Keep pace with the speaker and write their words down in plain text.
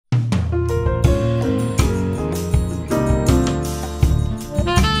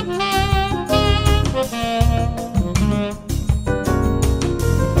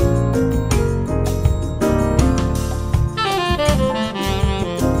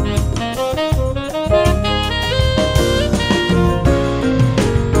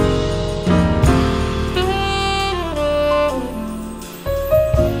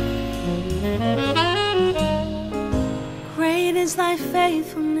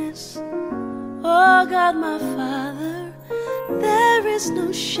witness. Oh God, my Father, there is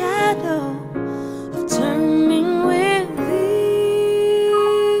no shadow of turning with thee.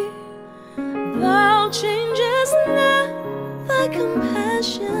 Thou changest not, thy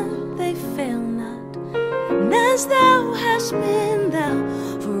compassion, they fail not. And as thou hast been, thou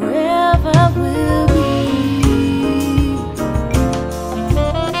forever will be.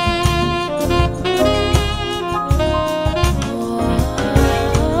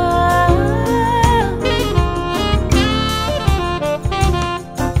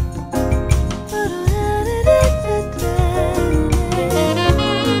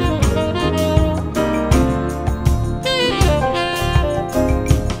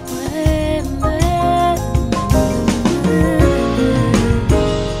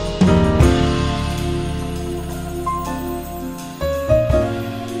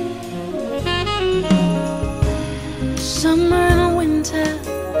 Summer and winter,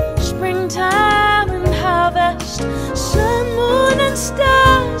 springtime and harvest, sun, moon and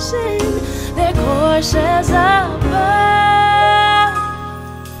stars in their courses above.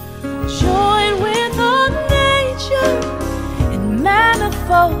 Join with all nature in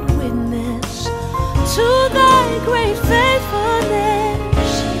manifold witness to thy great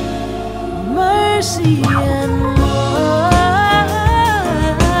faithfulness, mercy and love.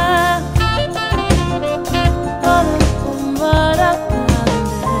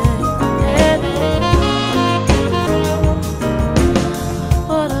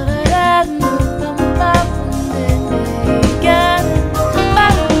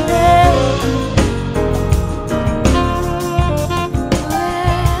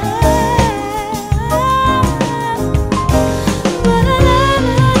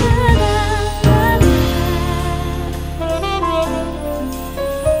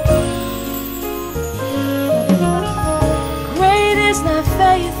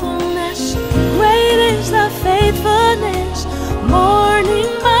 Faithfulness, great is thy faithfulness. Morning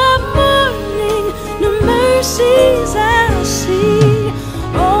by morning, new mercies I'll see.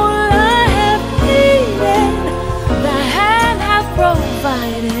 All I have needed, thy hand hath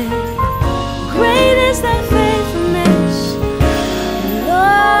provided. Great is thy faithfulness,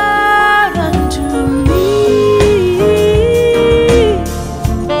 Lord, unto me.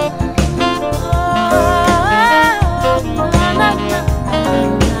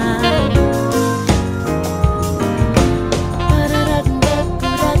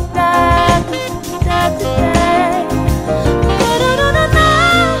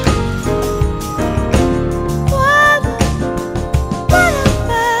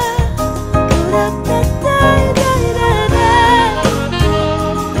 Da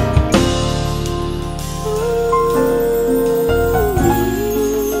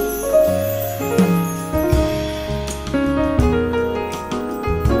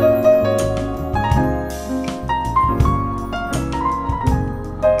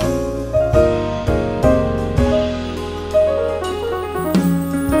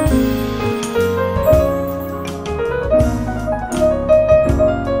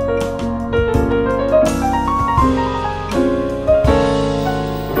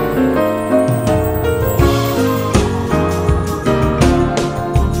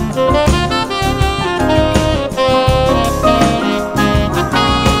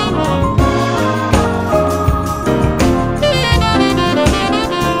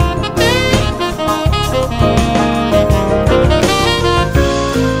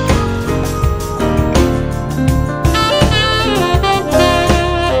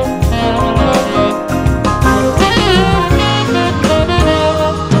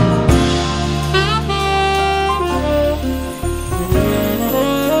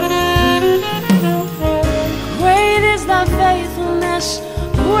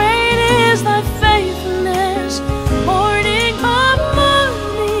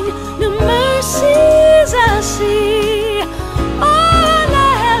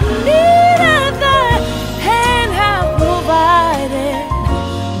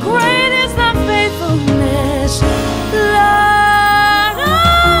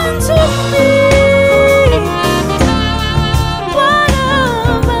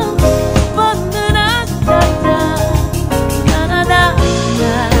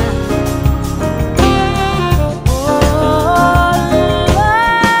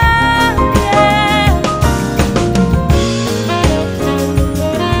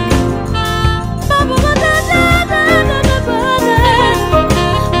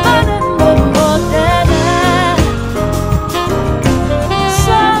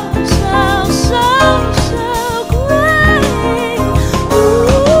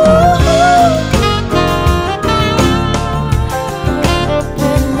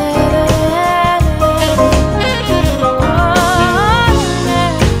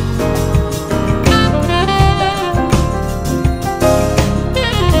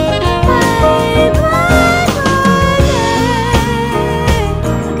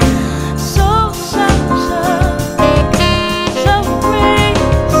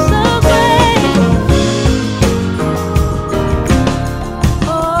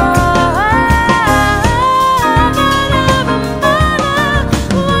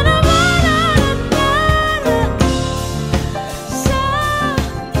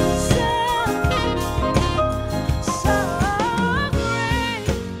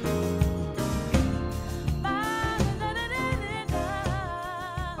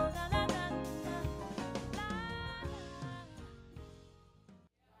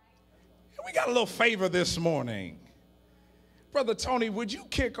got a little favor this morning. Brother Tony, would you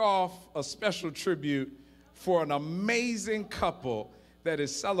kick off a special tribute for an amazing couple that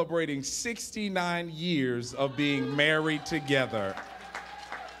is celebrating 69 years of being married together?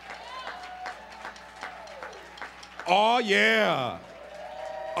 Oh, yeah.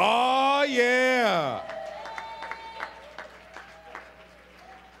 Oh, yeah.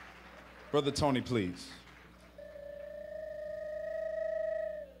 Brother Tony, please.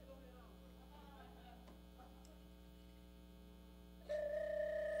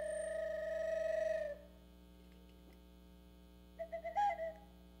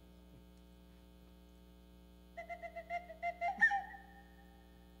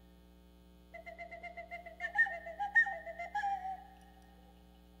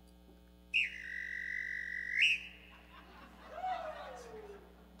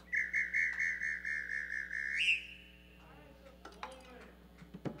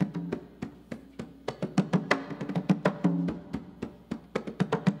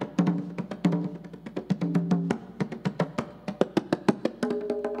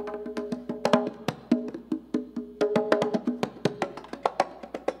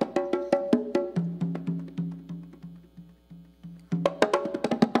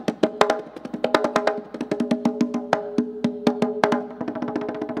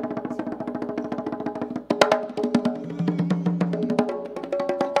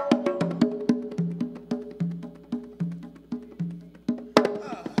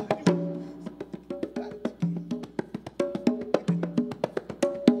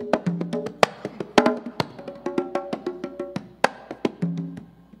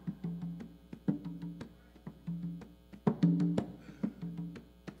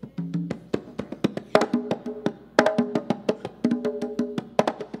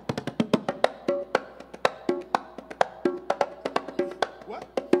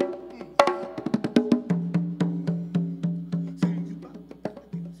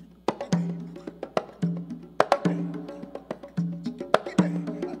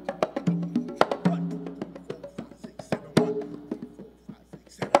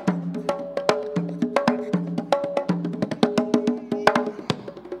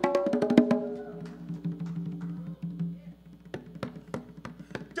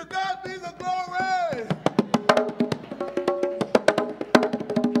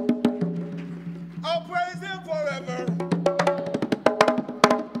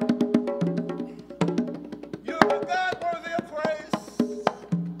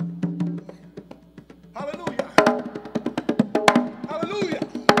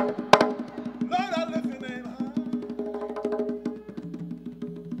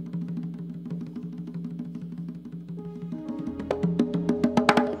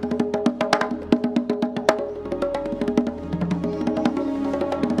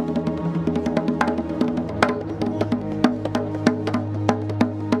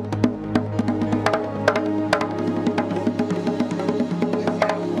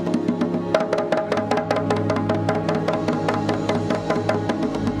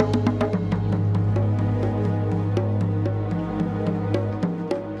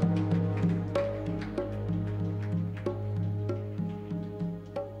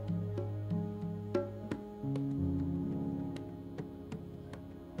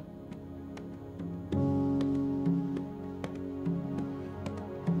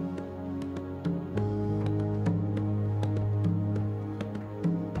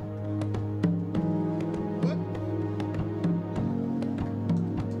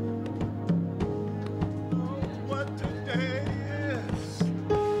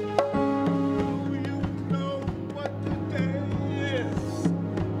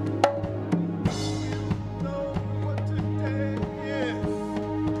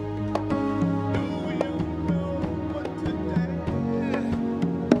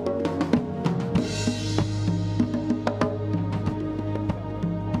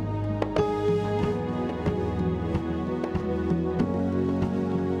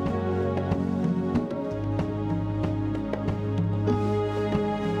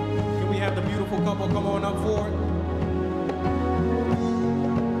 Come on up forward.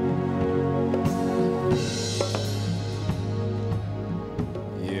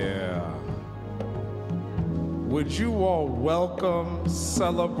 Yeah. Would you all welcome,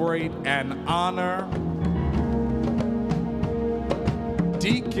 celebrate, and honor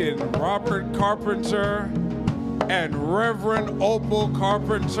Deacon Robert Carpenter and Reverend Opal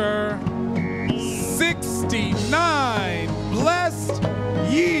Carpenter? 69 blessed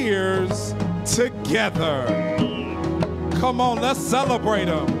years together. Come on, let's celebrate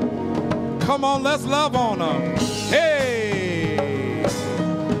them. Come on, let's love on them. Hey!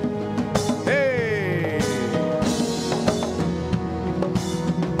 Hey!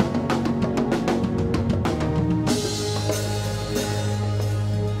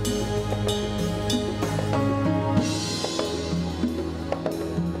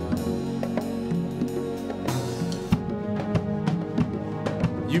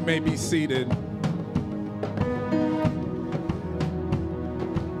 You may be seated.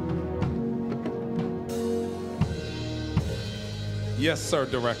 Yes, sir,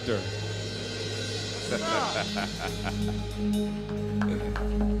 Director.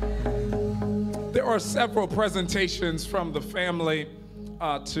 There are several presentations from the family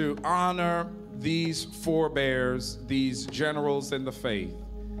to honor these forebears, these generals in the faith.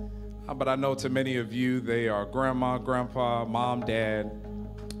 But I know to many of you, they are grandma, grandpa, mom, dad,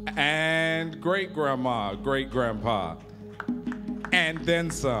 and great-grandma, great-grandpa, and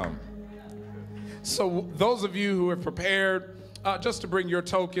then some. So those of you who are prepared, just to bring your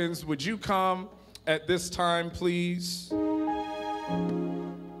tokens, would you come at this time, please?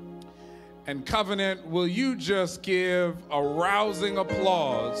 And Covenant, will you just give a rousing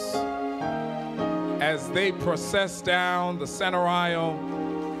applause as they process down the center aisle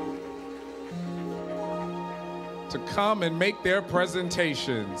to come and make their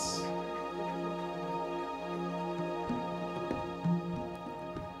presentations.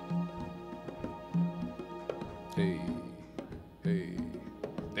 Hey, hey,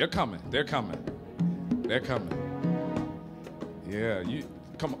 they're coming, they're coming, they're coming. Yeah, you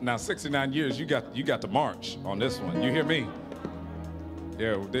come on now. 69 years, you got to march on this one. You hear me?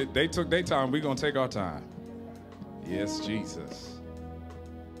 Yeah, they took their time. We're gonna take our time. Yes, Jesus.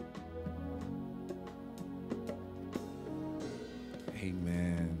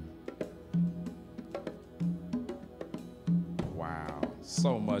 Amen. Wow,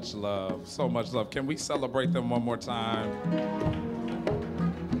 so much love, so much love. Can we celebrate them one more time?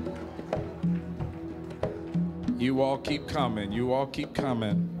 You all keep coming, you all keep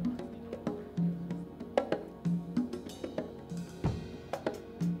coming.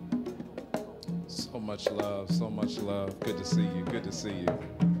 So much love, so much love. Good to see you, good to see you.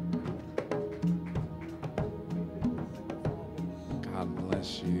 God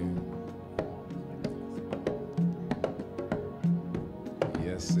bless you.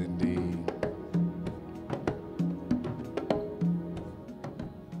 Yes, indeed.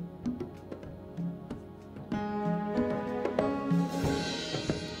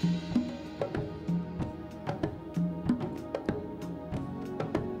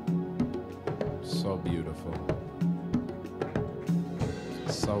 So beautiful.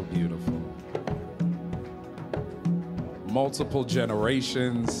 So beautiful. Multiple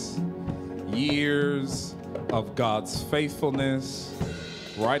generations, years of God's faithfulness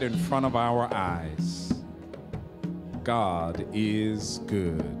right in front of our eyes. God is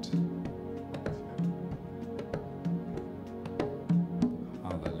good.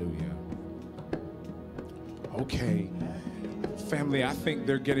 Hallelujah. Okay. Family, I think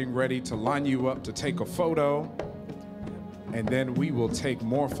they're getting ready to line you up to take a photo, and then we will take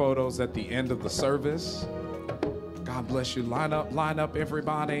more photos at the end of the service. God bless you. Line up,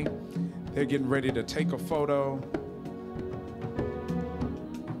 everybody. They're getting ready to take a photo.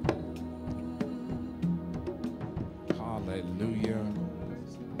 Hallelujah.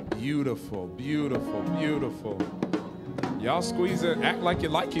 Beautiful, beautiful, beautiful. Y'all squeeze it, act like you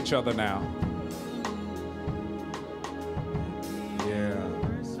like each other now.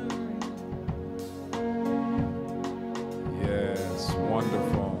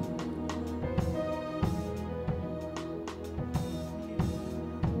 Wonderful.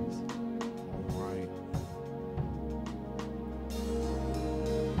 All right.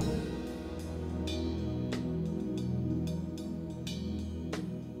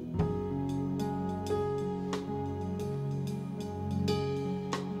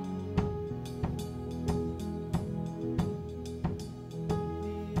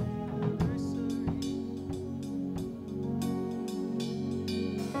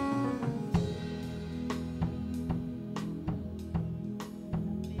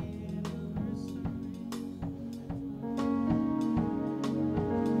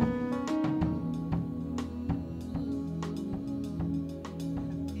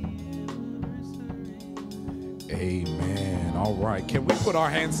 Amen. All right. Can we put our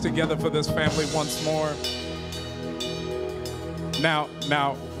hands together for this family once more? Now,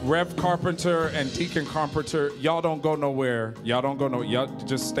 Rev Carpenter and Deacon Carpenter, y'all don't go nowhere. Y'all don't go nowhere. Y'all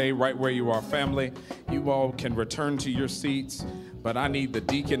just stay right where you are. Family, you all can return to your seats, but I need the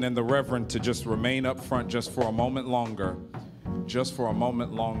deacon and the reverend to just remain up front just for a moment longer. Just for a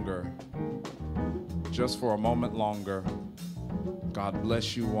moment longer. Just for a moment longer. God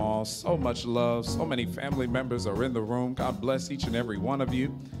bless you all. So much love. So many family members are in the room. God bless each and every one of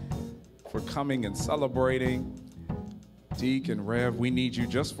you for coming and celebrating. Deke and Rev, we need you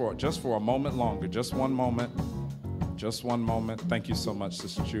just for a moment longer. Just one moment. Just one moment. Thank you so much,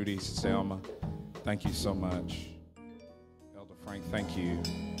 Sister Judy, Sister Elma. Thank you so much. Elder Frank, thank you.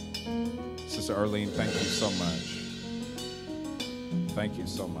 Sister Earlene, thank you so much. Thank you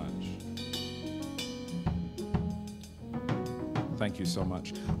so much. Thank you so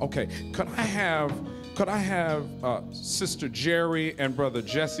much. Okay, could I have Sister Jerry and Brother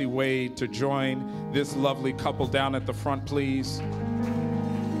Jesse Wade to join this lovely couple down at the front, please?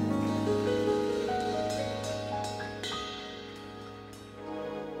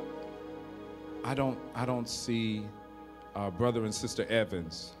 I don't see Brother and Sister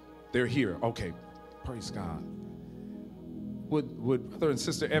Evans. They're here. Okay, praise God. Would Brother and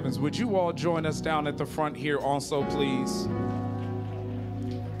Sister Evans, would you all join us down at the front here also, please?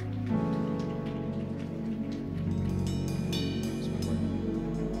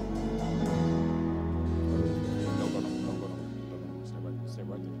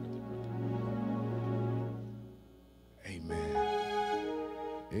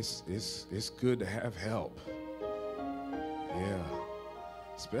 It's good to have help. Yeah.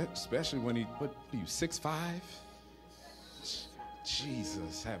 Especially when what are you, 6'5"?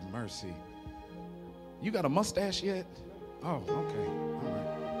 Jesus, have mercy. You got a mustache yet? Oh, okay. All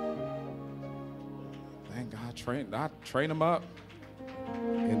right. Thank God. Train them up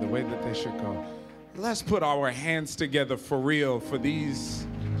in the way that they should go. Let's put our hands together for real for these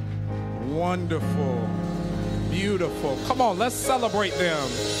wonderful, beautiful. Come on, let's celebrate them.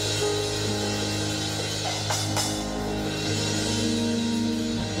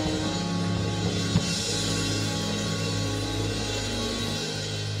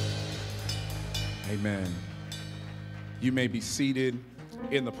 Amen. You may be seated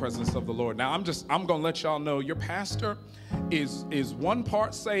in the presence of the Lord. Now, I'm going to let y'all know your pastor is one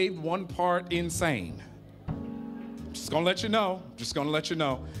part saved, one part insane. Just going to let you know. Just going to let you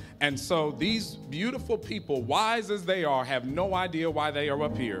know. And so these beautiful people, wise as they are, have no idea why they are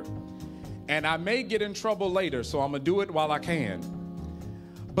up here. And I may get in trouble later, so I'm going to do it while I can.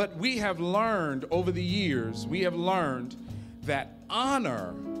 But we have learned over the years, we have learned that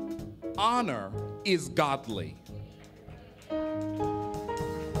honor is godly.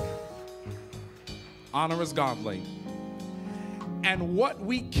 Honor is godly. And what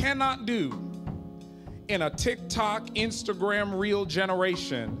we cannot do in a TikTok, Instagram reel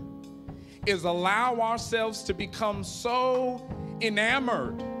generation is allow ourselves to become so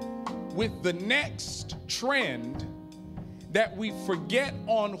enamored with the next trend that we forget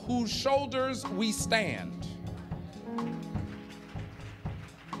on whose shoulders we stand.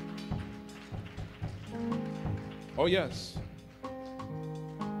 Oh, yes.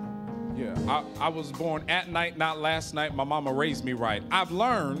 Yeah, I was born at night, not last night. My mama raised me right. I've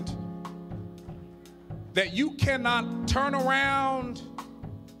learned that you cannot turn around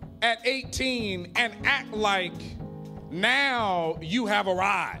at 18 and act like now you have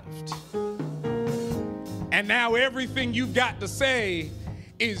arrived. And now everything you've got to say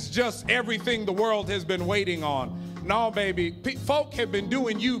is just everything the world has been waiting on. No, baby, folk have been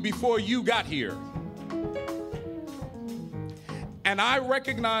doing you before you got here. And I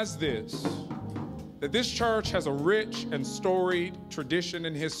recognize this, that this church has a rich and storied tradition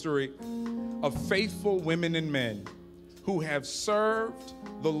and history of faithful women and men who have served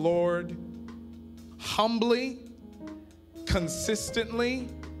the Lord humbly, consistently,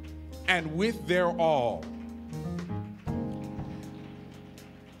 and with their all.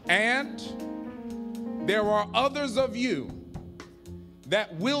 And there are others of you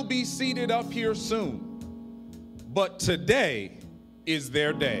that will be seated up here soon, but today is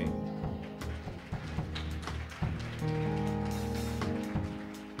their day.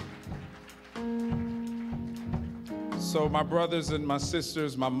 So my brothers and my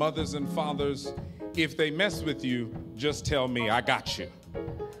sisters, my mothers and fathers, if they mess with you, just tell me, I got you.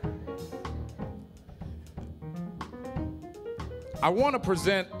 I want to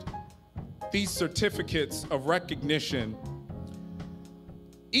present these certificates of recognition.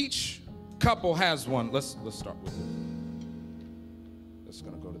 Each couple has one. Let's start with it. That's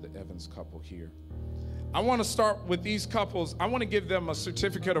going to go to the Evans couple here. I want to start with these couples. I want to give them a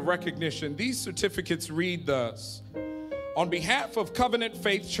certificate of recognition. These certificates read thus: on behalf of Covenant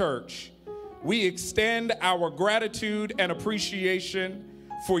Faith Church, we extend our gratitude and appreciation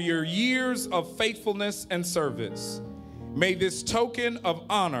for your years of faithfulness and service. May this token of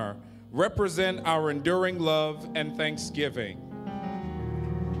honor represent our enduring love and thanksgiving.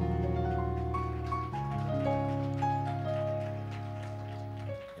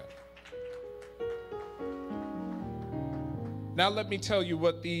 Now let me tell you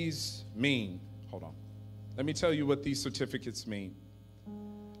what these mean. Hold on. Let me tell you what these certificates mean.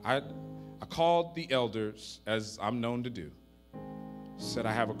 I called the elders, as I'm known to do. Said,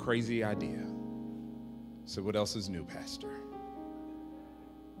 I have a crazy idea. Said, what else is new, Pastor?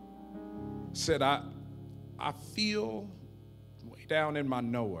 said, I feel way down in my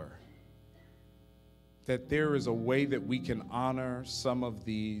knower that there is a way that we can honor some of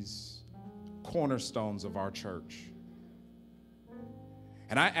these cornerstones of our church.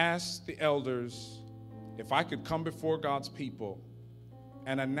 And I asked the elders if I could come before God's people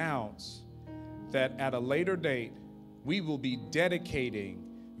and announce that at a later date, we will be dedicating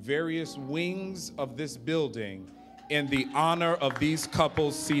various wings of this building in the honor of these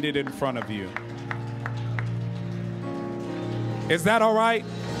couples seated in front of you. Is that all right?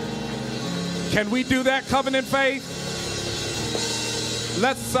 Can we do that, Covenant Faith?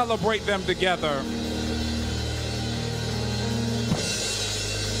 Let's celebrate them together.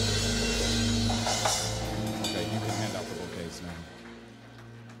 Okay, you can hand out the bouquets now.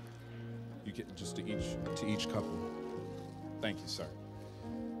 You get just to each couple. Thank you, sir.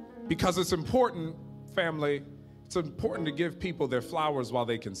 Because it's important, family, it's important to give people their flowers while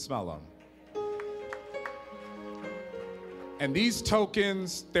they can smell them. And these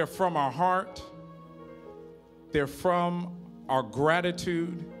tokens, they're from our heart. They're from our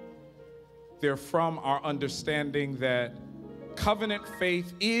gratitude. They're from our understanding that covenant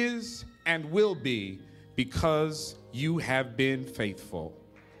faith is and will be because you have been faithful.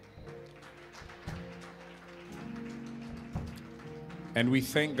 And we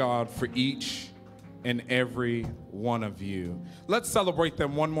thank God for each and every one of you. Let's celebrate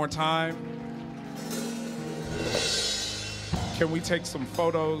them one more time. Can we take some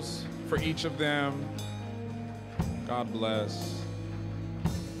photos for each of them? God bless.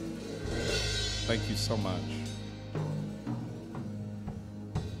 Thank you so much.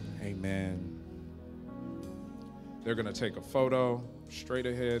 Amen. They're going to take a photo straight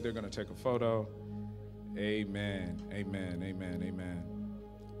ahead. They're going to take a photo. Amen. Amen. Amen. Amen.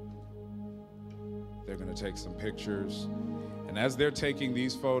 They're going to take some pictures. And as they're taking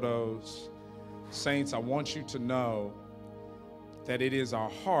these photos, saints, I want you to know that it is our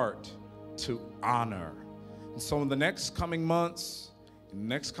heart to honor. And so in the next coming months, in the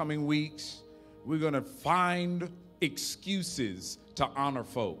next coming weeks, we're going to find excuses to honor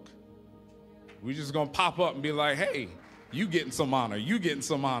folk. We're just going to pop up and be like, hey, you getting some honor. You getting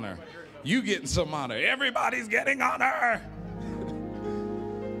some honor. You getting some honor. Everybody's getting honor.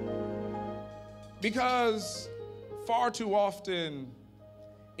 Because far too often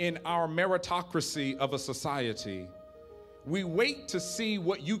in our meritocracy of a society, we wait to see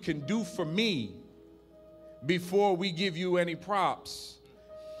what you can do for me before we give you any props.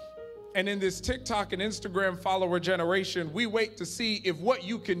 And in this TikTok and Instagram follower generation, we wait to see if what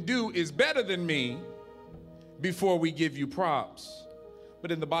you can do is better than me before we give you props.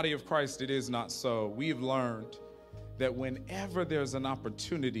 But in the body of Christ, it is not so. We have learned that whenever there's an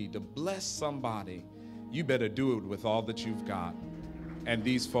opportunity to bless somebody, you better do it with all that you've got. And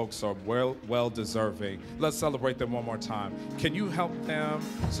these folks are well deserving. Let's celebrate them one more time. Can you help them,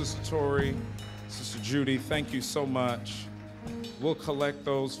 Sister Tori, Sister Judy? Thank you so much. We'll collect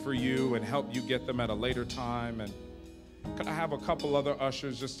those for you and help you get them at a later time. And could I have a couple other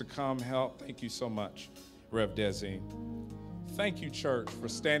ushers just to come help? Thank you so much, Rev Desi. Thank you, church, for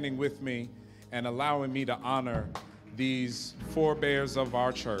standing with me and allowing me to honor these forebears of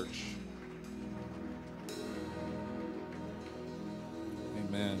our church.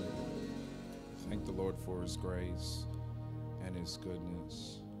 Amen. Thank the Lord for his grace and his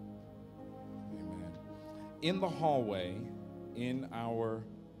goodness. Amen. In the hallway, in our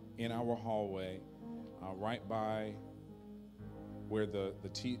hallway, right by where the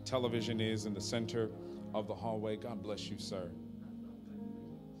television is in the center of the hallway. God bless you, sir.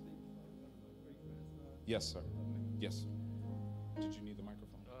 Yes, sir. Yes. Did you need the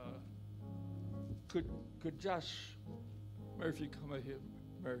microphone? Could Josh Murphy come up here?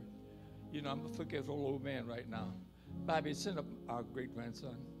 Murphy, you know, I'm a forgetful old man right now. Bobby, send up our great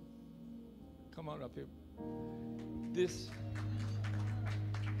grandson. Come on up here. This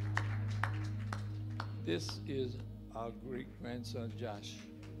is our great grandson, Josh.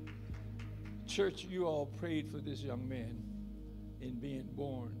 Church, you all prayed for this young man in being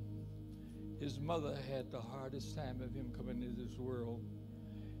born. His mother had the hardest time of him coming into this world.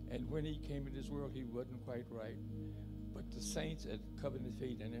 And when he came into this world, he wasn't quite right. But the saints at Covenant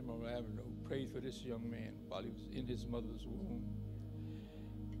Faith and Emerald Avenue prayed for this young man while he was in his mother's womb.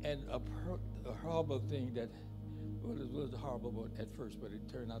 And a horrible thing that, well, it was horrible at first, but it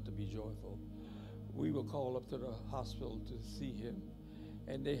turned out to be joyful. We were called up to the hospital to see him,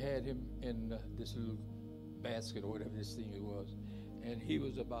 and they had him in this little basket or whatever this thing it was. And he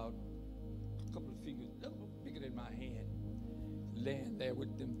was about a couple of fingers, bigger than my hand, laying there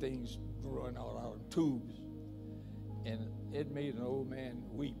with them things growing all out of tubes. And it made an old man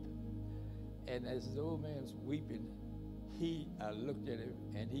weep. And as the old man was weeping, I looked at him,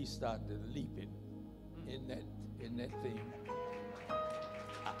 and he started leaping in that thing.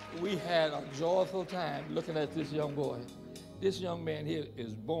 We had a joyful time looking at this young boy. This young man here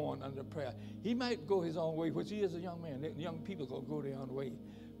is born under prayer. He might go his own way, which he is a young man. The young people gonna go their own way,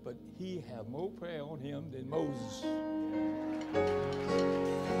 but he have more prayer on him than Moses.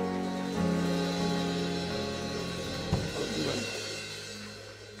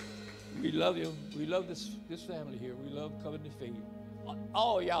 We love you. We love this family here. We love Covenant Faith.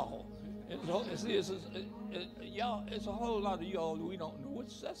 All y'all. Y'all, it's a whole lot of y'all we don't know,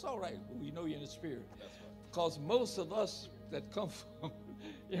 which that's all right. We know you in the spirit. Because most of us that come from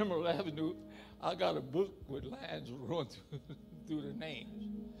Emerald Avenue, I got a book with lines running through the names.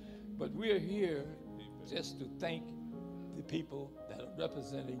 But we're here just to thank the people that are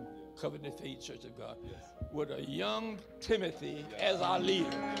representing Covenant Faith Church of God with a young Timothy as our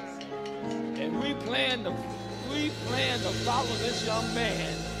leader. And we plan to follow this young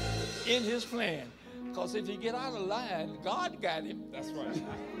man in his plan. Because if he get out of line, God got him. That's right.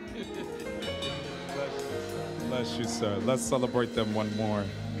 Bless you, sir. Let's celebrate them one more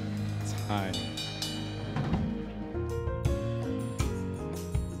time.